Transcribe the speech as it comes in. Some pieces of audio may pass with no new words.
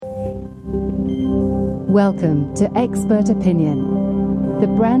Welcome to Expert Opinion, the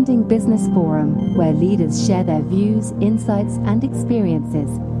branding business forum where leaders share their views, insights, and experiences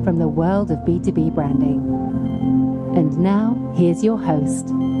from the world of B2B branding. And now, here's your host.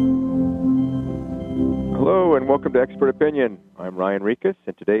 Hello, and welcome to Expert Opinion. I'm Ryan Rikus,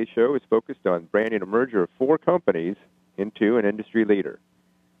 and today's show is focused on branding a merger of 4 companies into an industry leader.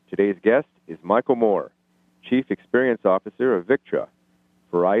 Today's guest is Michael Moore, Chief Experience Officer of Victra,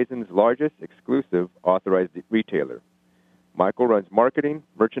 Verizon's largest exclusive authorized retailer. Michael runs marketing,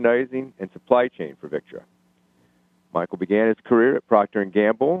 merchandising, and supply chain for Victra. Michael began his career at Procter &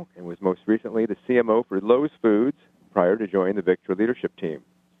 Gamble and was most recently the CMO for Lowe's Foods prior to joining the Victra leadership team.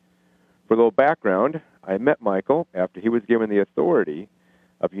 For a little background, I met Michael after he was given the authority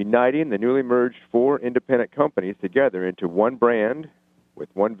of uniting the newly merged 4 independent companies together into one brand with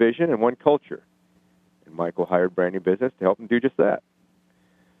one vision and one culture. And Michael hired Branding Business to help him do just that.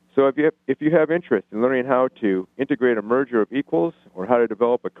 So if you have interest in learning how to integrate a merger of equals or how to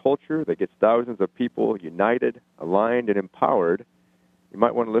develop a culture that gets thousands of people united, aligned, and empowered, you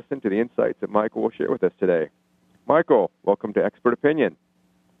might want to listen to the insights that Michael will share with us today. Michael, welcome to Expert Opinion.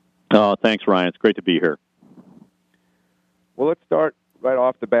 Oh, thanks, Ryan. It's great to be here. Well, let's start right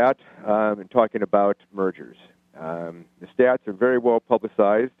off the bat in talking about mergers. The stats are very well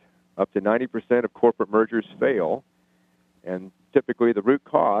publicized. Up to 90% of corporate mergers fail, and typically the root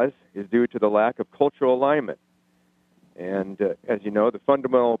cause is due to the lack of cultural alignment. And as you know, the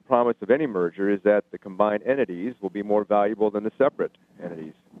fundamental promise of any merger is that the combined entities will be more valuable than the separate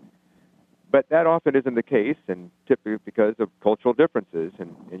entities. But that often isn't the case, and typically because of cultural differences.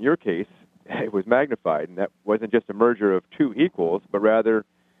 And in your case, it was magnified, and that wasn't just a merger of 2 equals, but rather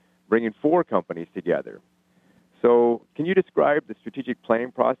bringing 4 companies together. So can you describe the strategic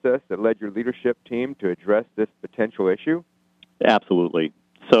planning process that led your leadership team to address this potential issue? Absolutely.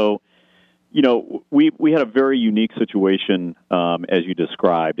 So, you know, we had a very unique situation, as you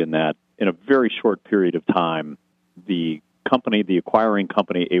described, in that in a very short period of time, the acquiring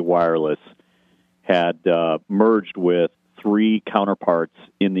company, A Wireless, had merged with 3 counterparts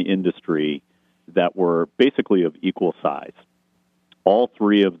in the industry that were basically of equal size. All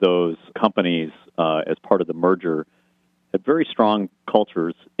 3 of those companies, as part of the merger, had very strong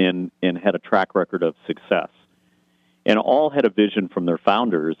cultures and had a track record of success. And all had a vision from their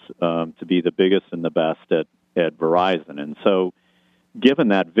founders to be the biggest and the best at Verizon. And so, given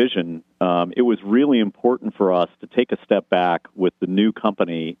that vision, it was really important for us to take a step back with the new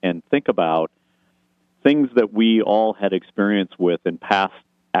company and think about things that we all had experience with in past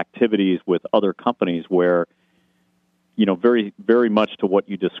activities with other companies where, you know, very, very much to what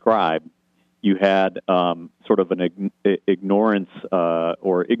you described, you had sort of an ignorance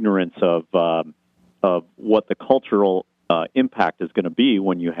or ignorance of what the cultural impact is going to be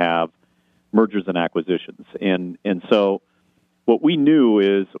when you have mergers and acquisitions. And so what we knew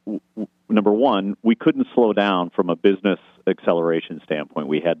is, number one, we couldn't slow down from a business acceleration standpoint.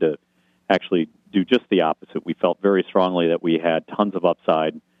 We had to actually do just the opposite. We felt very strongly that we had tons of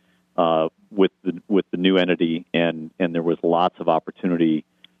upside with the new entity, and there was lots of opportunity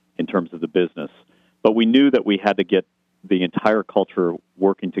in terms of the business. But we knew that we had to get the entire culture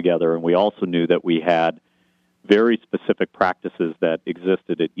working together, and we also knew that we had very specific practices that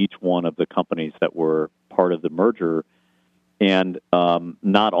existed at each one of the companies that were part of the merger, and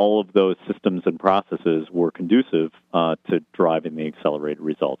not all of those systems and processes were conducive to driving the accelerated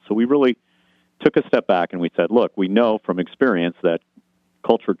results. So we really took a step back and we said, look, we know from experience that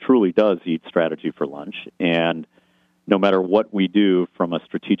culture truly does eat strategy for lunch, and no matter what we do from a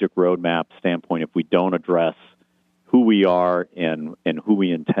strategic roadmap standpoint, if we don't address who we are and who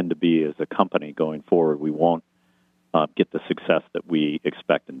we intend to be as a company going forward, we won't get the success that we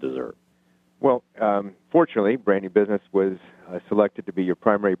expect and deserve. Well, fortunately, Branding Business was selected to be your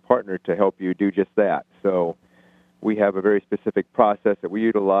primary partner to help you do just that. So we have a very specific process that we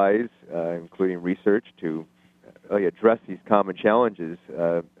utilize, including research, to really address these common challenges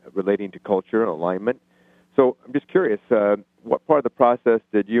relating to culture and alignment. So I'm just curious, what part of the process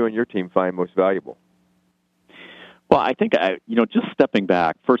did you and your team find most valuable? Well, I think, just stepping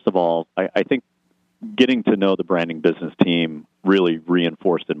back, first of all, I think getting to know the Branding Business team really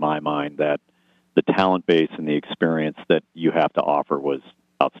reinforced in my mind that the talent base and the experience that you have to offer was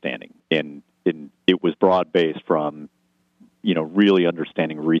outstanding. And it was broad-based from, really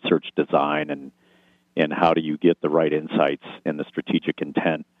understanding research design and how do you get the right insights and the strategic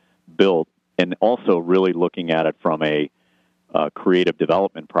intent built, and also really looking at it from a creative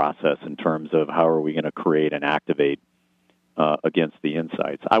development process in terms of how are we going to create and activate against the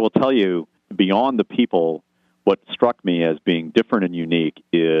insights. I will tell you, beyond the people, what struck me as being different and unique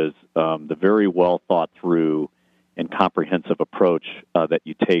is the very well thought through and comprehensive approach that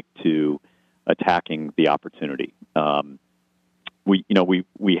you take to attacking the opportunity. We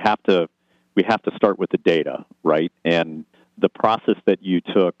have to start with the data, right? And the process that you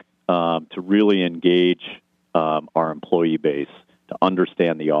took to really engage our employee base, to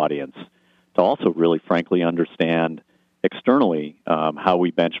understand the audience, to also really, frankly, understand externally how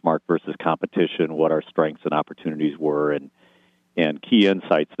we benchmark versus competition, what our strengths and opportunities were, and key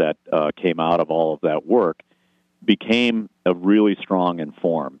insights that came out of all of that work became a really strong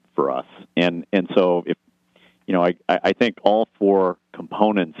inform for us. And so if I think all four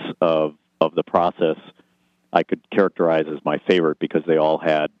components of the process I could characterize as my favorite because they all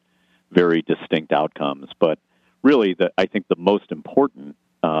had very distinct outcomes. But really, I think the most important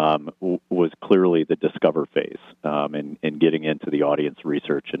was clearly the discover phase and getting into the audience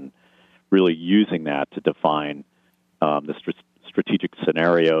research and really using that to define the strategic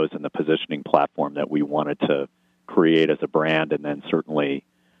scenarios and the positioning platform that we wanted to create as a brand, and then certainly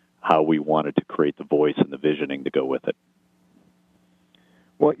how we wanted to create the voice and the visioning to go with it.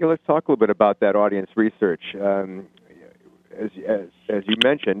 Well, let's talk a little bit about that audience research. As you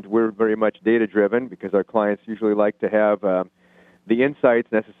mentioned, we're very much data-driven because our clients usually like to have the insights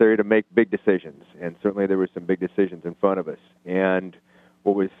necessary to make big decisions, and certainly there were some big decisions in front of us. And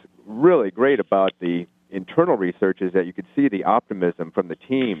what was really great about the internal research is that you could see the optimism from the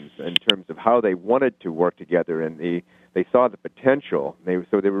teams in terms of how they wanted to work together, and they saw the potential.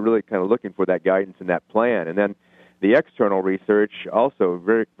 So they were really kind of looking for that guidance and that plan. And then the external research also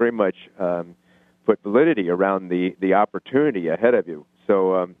very, very much put validity around the opportunity ahead of you.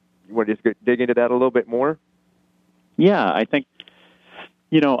 So you want to just dig into that a little bit more? Yeah, I think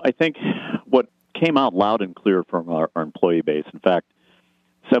what came out loud and clear from our employee base, in fact,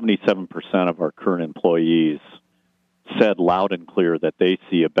 77% of our current employees said loud and clear that they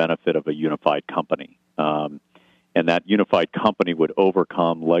see a benefit of a unified company, and that unified company would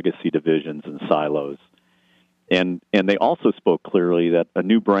overcome legacy divisions and silos. And they also spoke clearly that a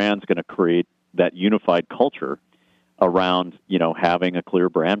new brand's going to create that unified culture around, having a clear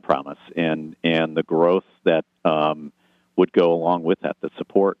brand promise and the growth that would go along with that, the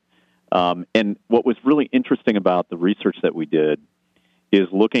support. And what was really interesting about the research that we did is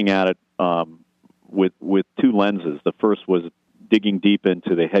looking at it with two lenses. The first was digging deep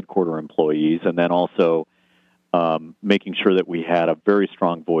into the headquarter employees, and then also making sure that we had a very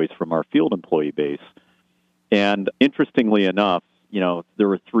strong voice from our field employee base. And interestingly enough, there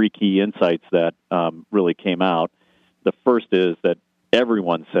were three key insights that really came out. The first is that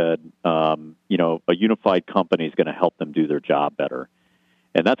everyone said, a unified company is going to help them do their job better.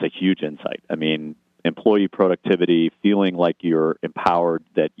 And that's a huge insight. I mean, employee productivity, feeling like you're empowered,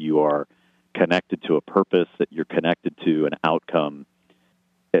 that you are connected to a purpose, that you're connected to an outcome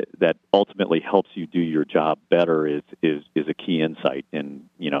that ultimately helps you do your job better is a key insight, and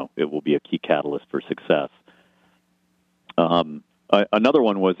it will be a key catalyst for success. Another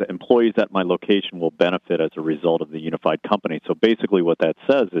one was employees at my location will benefit as a result of the unified company. So basically what that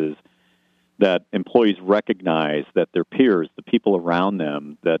says is that employees recognize that their peers, the people around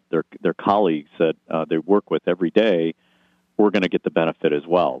them, that their colleagues that they work with every day, were going to get the benefit as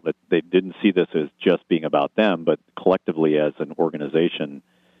well. That they didn't see this as just being about them, but collectively as an organization,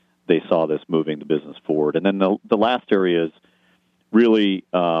 they saw this moving the business forward. And then the last area is really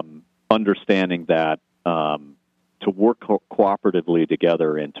understanding that to work cooperatively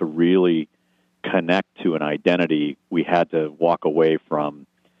together and to really connect to an identity, we had to walk away from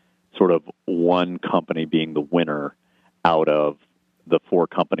sort of one company being the winner out of the four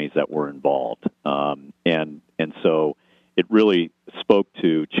companies that were involved. And so it really spoke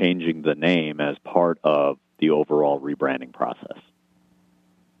to changing the name as part of the overall rebranding process.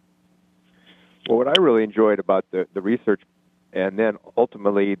 Well, what I really enjoyed about the research, and then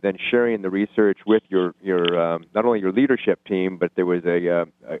ultimately then sharing the research with your not only your leadership team, but there was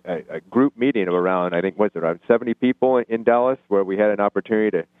a group meeting of around, I think, around 70 people in Dallas, where we had an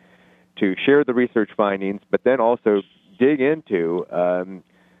opportunity to share the research findings, but then also dig into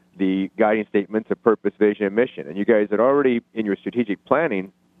the guiding statements of purpose, vision, and mission. And you guys had already, in your strategic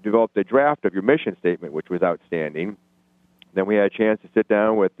planning, developed a draft of your mission statement, which was outstanding. Then we had a chance to sit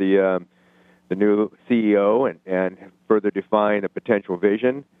down with the new CEO and further define a potential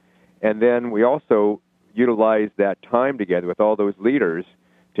vision. And then we also utilized that time together with all those leaders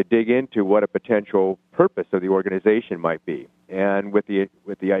to dig into what a potential purpose of the organization might be. And with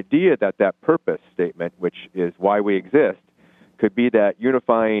the idea that purpose statement, which is why we exist, could be that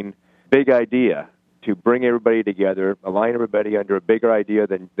unifying big idea to bring everybody together, align everybody under a bigger idea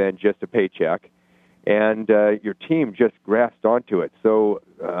than just a paycheck. And your team just grasped onto it so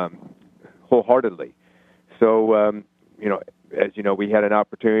wholeheartedly. So, as you know, we had an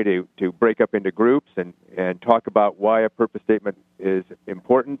opportunity to break up into groups and talk about why a purpose statement is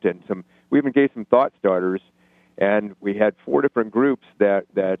important, and we even gave some thought starters, and we had 4 different groups that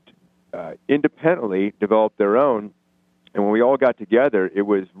independently developed their own, and when we all got together, it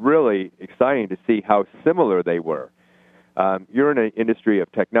was really exciting to see how similar they were. You're in an industry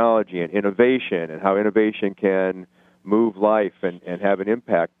of technology and innovation, and how innovation can move life and have an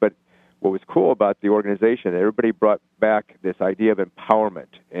impact, but what was cool about the organization, everybody brought back this idea of empowerment,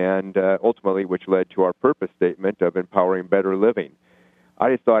 and ultimately which led to our purpose statement of empowering better living.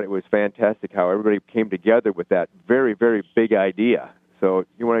 I just thought it was fantastic how everybody came together with that very, very big idea. So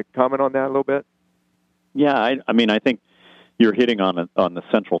you want to comment on that a little bit? Yeah, I think you're hitting on the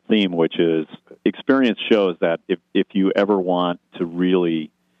central theme, which is experience shows that if you ever want to really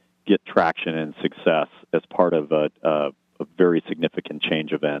get traction and success as part of a very significant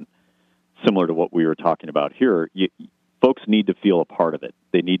change event, similar to what we were talking about here, folks need to feel a part of it.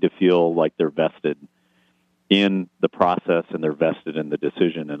 They need to feel like they're vested in the process and they're vested in the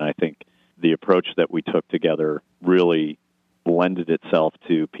decision. And I think the approach that we took together really lended itself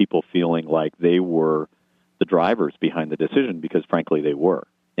to people feeling like they were the drivers behind the decision, because frankly they were.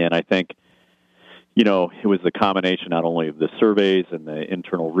 And I think, it was the combination not only of the surveys and the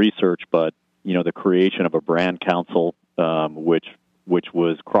internal research, but, the creation of a brand council, which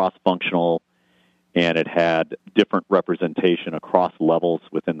was cross-functional, and it had different representation across levels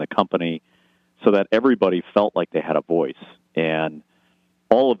within the company so that everybody felt like they had a voice. And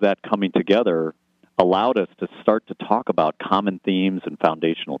all of that coming together allowed us to start to talk about common themes and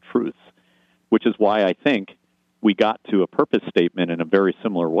foundational truths, which is why I think we got to a purpose statement in a very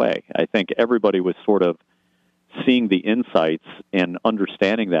similar way. I think everybody was sort of seeing the insights and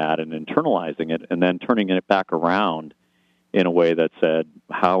understanding that and internalizing it, and then turning it back around in a way that said,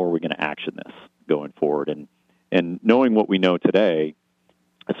 how are we going to action this going forward? And knowing what we know today,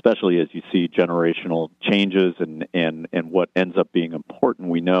 especially as you see generational changes and what ends up being important,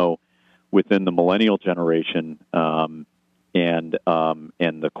 we know within the millennial generation and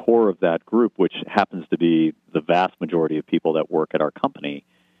the core of that group, which happens to be the vast majority of people that work at our company,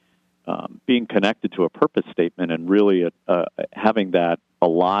 being connected to a purpose statement and really having that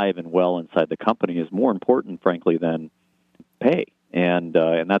alive and well inside the company is more important, frankly, than pay, and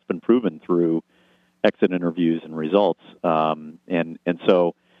that's been proven through exit interviews and results. And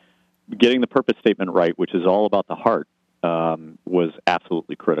so, getting the purpose statement right, which is all about the heart, was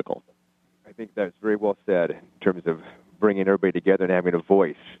absolutely critical. I think that's very well said in terms of bringing everybody together and having a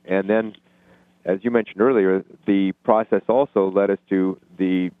voice. And then, as you mentioned earlier, the process also led us to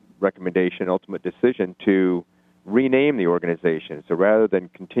the recommendation, ultimate decision to rename the organization. So rather than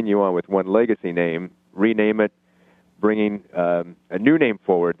continue on with one legacy name, rename it, bringing a new name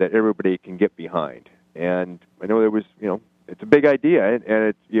forward that everybody can get behind. And I know there was, it's a big idea,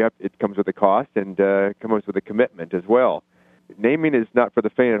 and it comes with a cost and comes with a commitment as well. Naming is not for the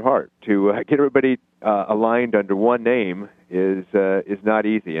faint of heart. To get everybody aligned under one name is not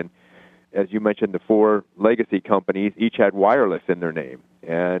easy. And as you mentioned, the 4 legacy companies each had wireless in their name,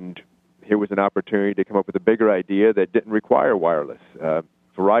 and here was an opportunity to come up with a bigger idea that didn't require wireless.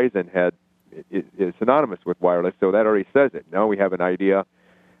 Verizon is synonymous with wireless, so that already says it. Now we have an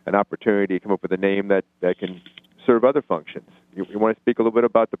opportunity to come up with a name that can serve other functions. You want to speak a little bit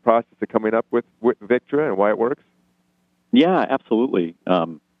about the process of coming up with Victra and why it works? Yeah, absolutely.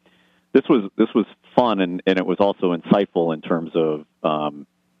 This was fun, and it was also insightful in terms of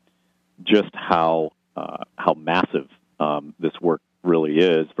just how massive this work really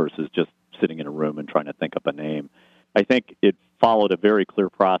is versus just sitting in a room and trying to think up a name. I think it followed a very clear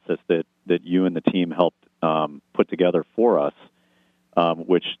process that you and the team helped put together for us,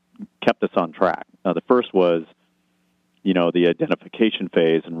 which kept us on track. The first was, the identification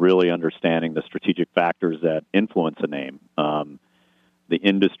phase and really understanding the strategic factors that influence a name. The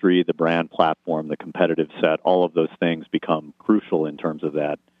industry, the brand platform, the competitive set, all of those things become crucial in terms of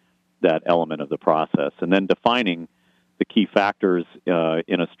that element of the process. And then defining the key factors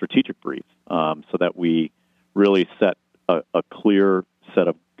in a strategic brief so that we really set a clear set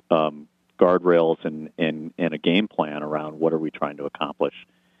of guardrails and a game plan around what are we trying to accomplish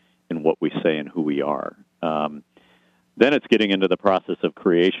in what we say and who we are. Then it's getting into the process of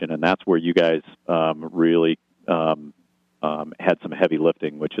creation, and that's where you guys really had some heavy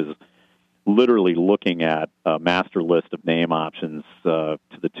lifting, which is literally looking at a master list of name options to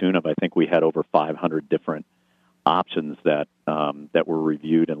the tune of, I think we had over 500 different options that were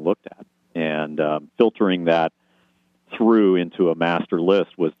reviewed and looked at. And filtering that through into a master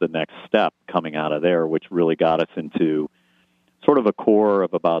list was the next step coming out of there, which really got us into sort of a core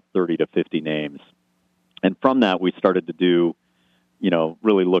of about 30 to 50 names. And from that, we started to do,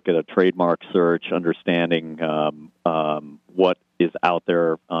 really look at a trademark search, understanding what is out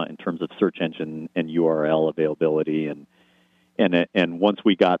there in terms of search engine and URL availability. And once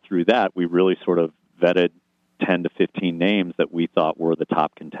we got through that, we really sort of vetted 10 to 15 names that we thought were the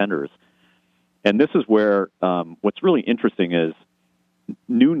top contenders. And this is where what's really interesting is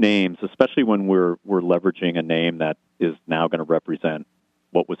new names, especially when we're leveraging a name that is now going to represent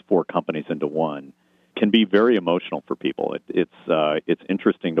what was 4 companies into one, can be very emotional for people. It's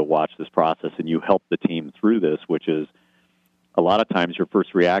interesting to watch this process, and you help the team through this, which is a lot of times your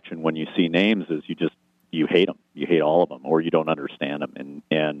first reaction when you see names is you hate them, you hate all of them, or you don't understand them,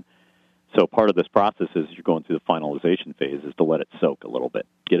 and so part of this process is you're going through the finalization phase is to let it soak a little bit,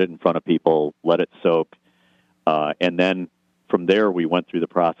 get it in front of people, let it soak, and then from there we went through the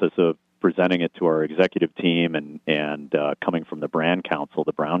process of presenting it to our executive team, and coming from the brand council.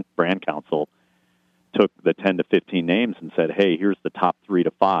 The brand council took the 10 to 15 names and said, hey, here's the top 3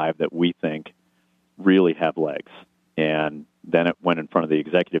 to 5 that we think really have legs. And then it went in front of the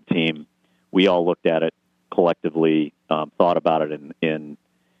executive team. We all looked at it collectively, thought about it in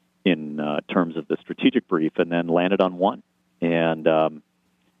terms of the strategic brief, and then landed on one. And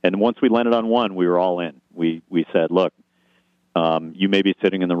once we landed on one, we were all in. We said, look, you may be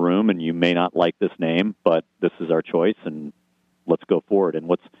sitting in the room and you may not like this name, but this is our choice, and let's go forward. And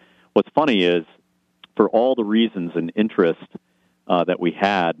what's funny is, for all the reasons and interest that we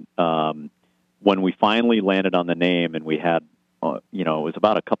had, when we finally landed on the name, and we had, it was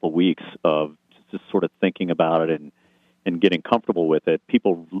about a couple weeks of just sort of thinking about it and getting comfortable with it,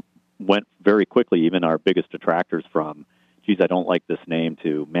 people went very quickly, even our biggest detractors, from, geez, I don't like this name,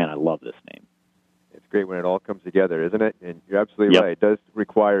 to, man, I love this name. It's great when it all comes together, isn't it? And you're absolutely right. It does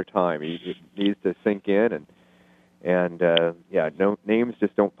require time. It needs to sink in, no names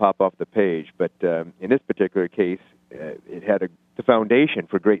just don't pop off the page. But in this particular case, it had the foundation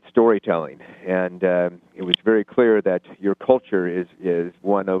for great storytelling, and it was very clear that your culture is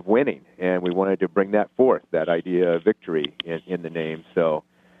one of winning, and we wanted to bring that forth, that idea of victory in the name. So,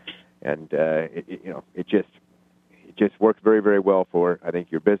 and it just worked very, very well for, I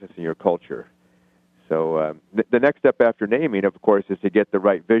think, your business and your culture. So the next step after naming, of course, is to get the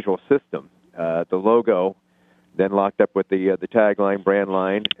right visual system. The logo, then locked up with the tagline, brand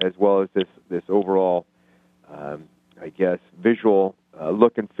line, as well as this overall, visual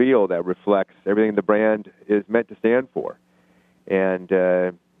look and feel that reflects everything the brand is meant to stand for. And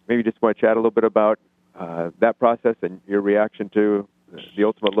maybe just want to chat a little bit about that process and your reaction to the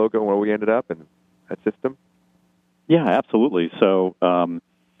ultimate logo and where we ended up and that system. Yeah, absolutely. So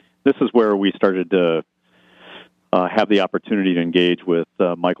this is where we started to have the opportunity to engage with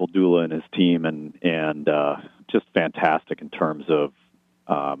Michael Dula and his team, and just fantastic in terms of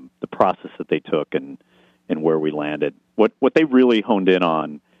the process that they took and where we landed. What they really honed in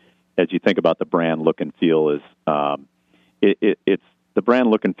on, as you think about the brand look and feel, is it's the brand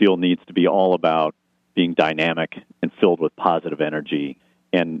look and feel needs to be all about being dynamic and filled with positive energy,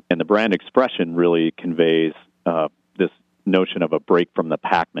 and the brand expression really conveys this notion of a break from the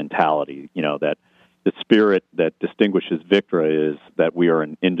pack mentality. That the spirit that distinguishes Victra is that we are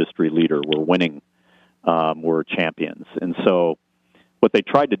an industry leader. We're winning. We're champions. And so what they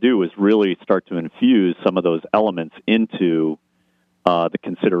tried to do is really start to infuse some of those elements into the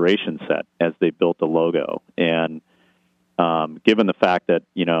consideration set as they built the logo. And given the fact that,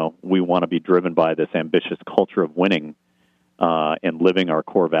 we want to be driven by this ambitious culture of winning and living our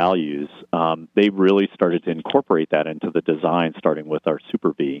core values, they really started to incorporate that into the design, starting with our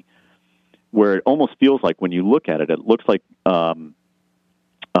Super V, where it almost feels like, when you look at it, it looks like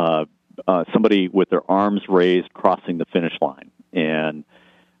somebody with their arms raised crossing the finish line. And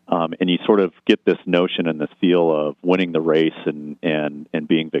you sort of get this notion and this feel of winning the race and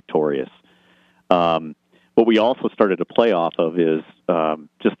being victorious. What we also started to play off of is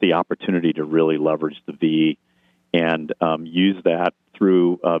just the opportunity to really leverage the V and use that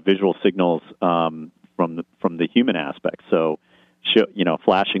through visual signals from the human aspect. So,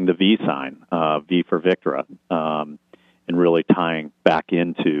 flashing the V sign, V for Victra, and really tying back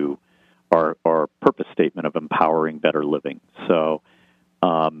into our purpose statement of empowering better living. So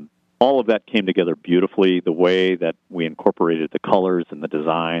all of that came together beautifully. The way that we incorporated the colors and the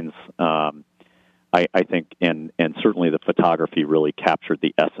designs, I think, and certainly the photography really captured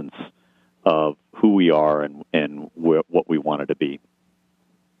the essence of who we are and what we wanted to be.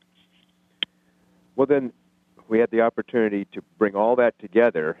 Well, then, we had the opportunity to bring all that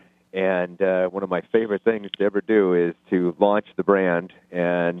together, and one of my favorite things to ever do is to launch the brand.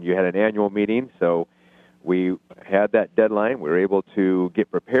 And you had an annual meeting, so we had that deadline. We were able to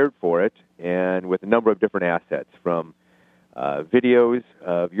get prepared for it, and with a number of different assets, from videos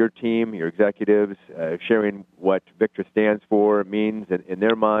of your team, your executives, sharing what Victra stands for, means in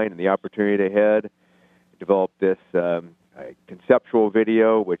their mind, and the opportunity ahead. Developed this conceptual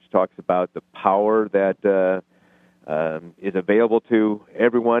video which talks about the power that is available to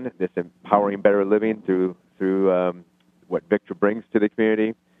everyone, this empowering better living through what Victra brings to the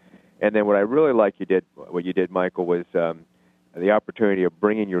community. And then what I really like what you did, Michael, was the opportunity of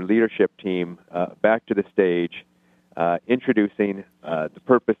bringing your leadership team back to the stage, introducing the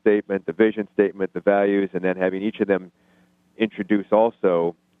purpose statement, the vision statement, the values, and then having each of them introduce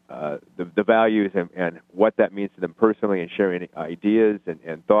also the values and what that means to them personally, and sharing ideas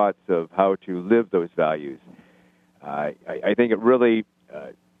and thoughts of how to live those values. I think it really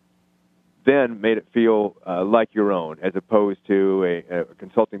then made it feel like your own, as opposed to a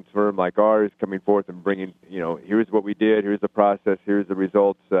consulting firm like ours coming forth and bringing, here's what we did, here's the process, here's the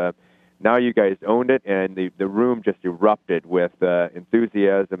results. Now you guys owned it, and the room just erupted with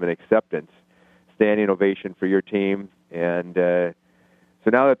enthusiasm and acceptance, standing ovation for your team. And so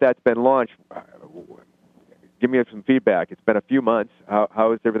now that that's been launched, give me some feedback. It's been a few months.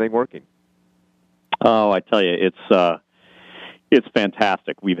 How is everything working? Oh, I tell you, it's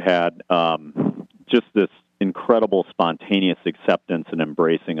fantastic. We've had just this incredible spontaneous acceptance and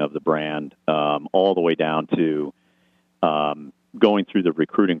embracing of the brand, all the way down to going through the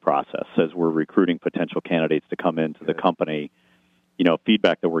recruiting process as we're recruiting potential candidates to come into the company.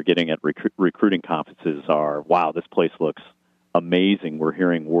 Feedback that we're getting at recruiting conferences are, wow, this place looks amazing. We're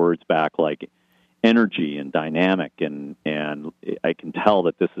hearing words back like energy and dynamic, and I can tell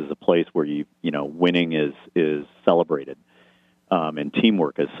that this is a place where winning is celebrated, and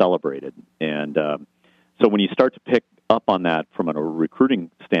teamwork is celebrated. And so when you start to pick up on that from a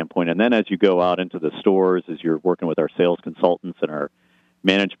recruiting standpoint, and then as you go out into the stores, as you're working with our sales consultants and our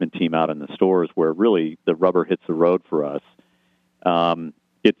management team out in the stores, where really the rubber hits the road for us,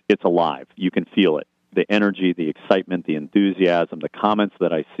 it's alive. You can feel it. The energy, the excitement, the enthusiasm, the comments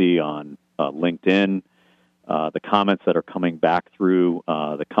that I see on LinkedIn, the comments that are coming back through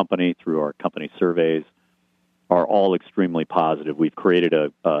the company, through our company surveys, are all extremely positive. We've created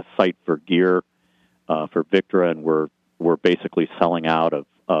a site for gear for Victra, and we're basically selling out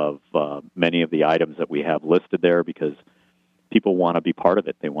of many of the items that we have listed there because people want to be part of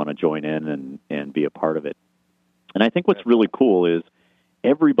it. They want to join in and be a part of it. And I think what's really cool is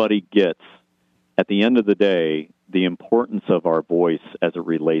everybody gets, at the end of the day, the importance of our voice as it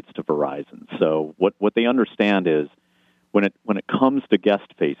relates to Verizon. So what they understand is when it comes to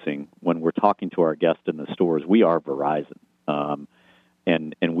guest facing, when we're talking to our guests in the stores, we are Verizon,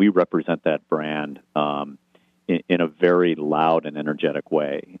 and we represent that brand in a very loud and energetic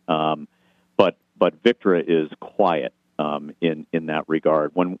way. But Victra is quiet in that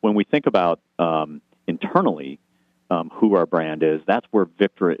regard. When we think about internally who our brand is, that's where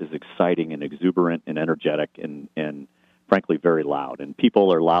Victra is exciting and exuberant and energetic and frankly very loud. And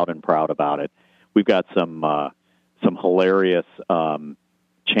people are loud and proud about it. We've got some hilarious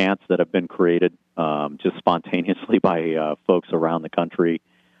chants that have been created just spontaneously by folks around the country.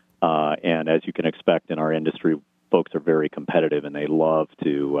 And as you can expect in our industry, folks are very competitive, and they love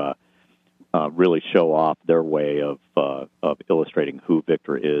to really show off their way of illustrating who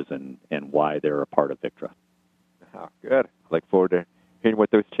Victra is and why they're a part of Victra. Oh, good. I look forward to hearing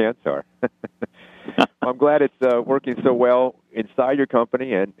what those chants are. Well, I'm glad it's working so well inside your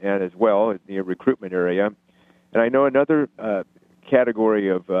company and as well in the recruitment area. And I know another category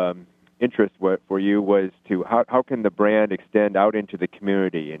of interest for you was to how can the brand extend out into the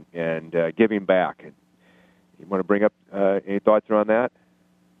community and giving back. You want to bring up any thoughts around that?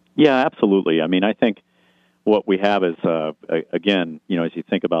 Yeah, absolutely. I mean, I think what we have is, again, as you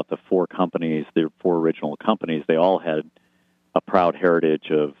think about the four original companies, they all had a proud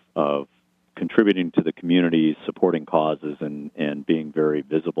heritage of contributing to the communities, supporting causes, and being very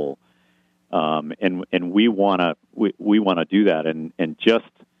visible. And we want to do that. And just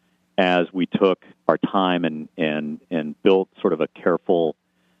as we took our time and built sort of a careful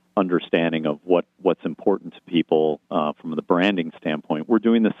understanding of what's important to people from the branding standpoint, we're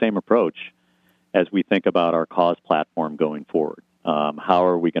doing the same approach as we think about our cause platform going forward. How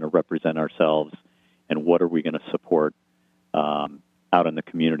are we going to represent ourselves, and what are we going to support out in the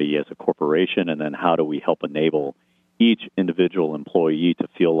community as a corporation, and then how do we help enable each individual employee to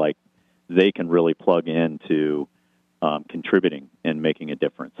feel like they can really plug into contributing and making a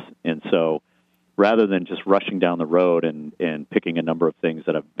difference. And so rather than just rushing down the road and picking a number of things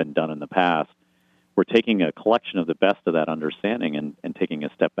that have been done in the past, we're taking a collection of the best of that understanding and taking a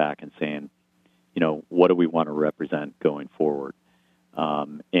step back and saying, what do we want to represent going forward?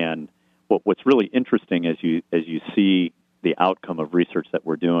 And what's really interesting as you see the outcome of research that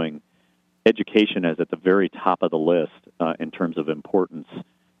we're doing, education is at the very top of the list in terms of importance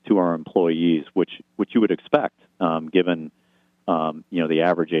to our employees, which you would expect given the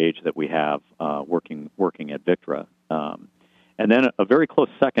average age that we have working at Victra. And then a very close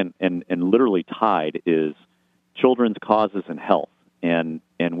second and literally tied is children's causes and health. And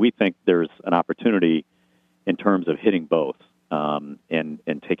we think there's an opportunity in terms of hitting both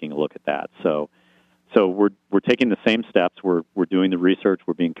and taking a look at that. So we're taking the same steps. We're doing the research.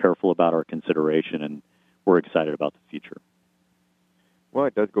 We're being careful about our consideration, and we're excited about the future. Well,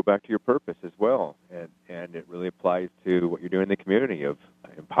 it does go back to your purpose as well, and it really applies to what you're doing in the community of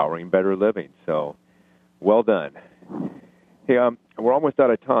empowering better living. So, well done. Hey, we're almost out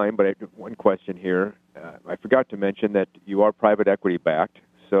of time, but I have one question here. I forgot to mention that you are private equity backed.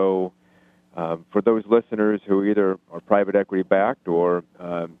 So, for those listeners who either are private equity backed or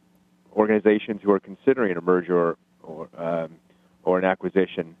organizations who are considering a merger or an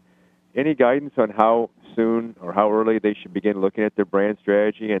acquisition, any guidance on how soon or how early they should begin looking at their brand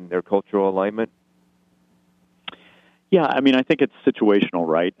strategy and their cultural alignment? Yeah, I mean, I think it's situational,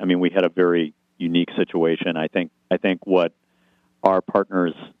 right? I mean, we had a very unique situation. I think what our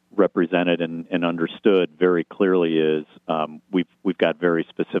partners represented and understood very clearly is we've got very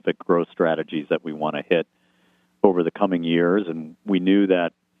specific growth strategies that we want to hit over the coming years, and we knew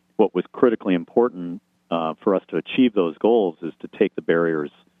that what was critically important for us to achieve those goals is to take the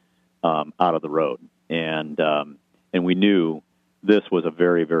barriers out of the road, and we knew this was a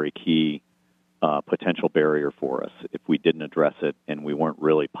very, very key potential barrier for us if we didn't address it, and we weren't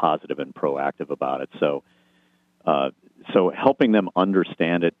really positive and proactive about it. So helping them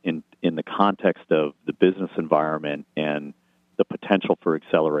understand it in the context of the business environment and the potential for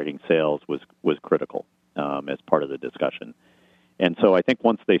accelerating sales was critical as part of the discussion. And so I think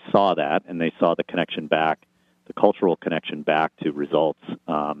once they saw that and they saw the connection back, the cultural connection back to results,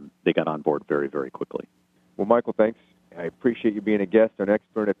 they got on board very, very quickly. Well, Michael, thanks. I appreciate you being a guest on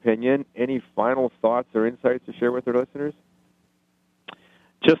Expert Opinion. Any final thoughts or insights to share with our listeners?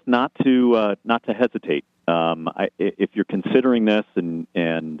 Just not to hesitate. If you're considering this and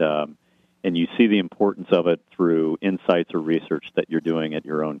you see the importance of it through insights or research that you're doing at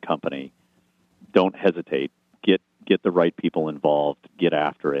your own company, don't hesitate. Get the right people involved. Get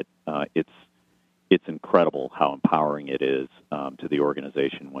after it. It's incredible how empowering it is to the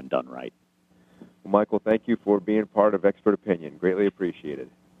organization when done right. Well, Michael, thank you for being part of Expert Opinion. Greatly appreciated.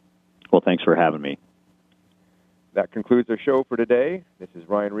 Well, thanks for having me. That concludes our show for today. This is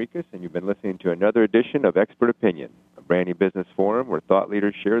Ryan Rikus, and you've been listening to another edition of Expert Opinion, a branding business forum where thought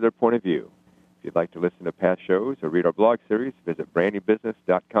leaders share their point of view. If you'd like to listen to past shows or read our blog series, visit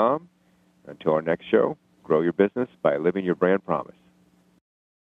brandingbusiness.com. Until our next show, grow your business by living your brand promise.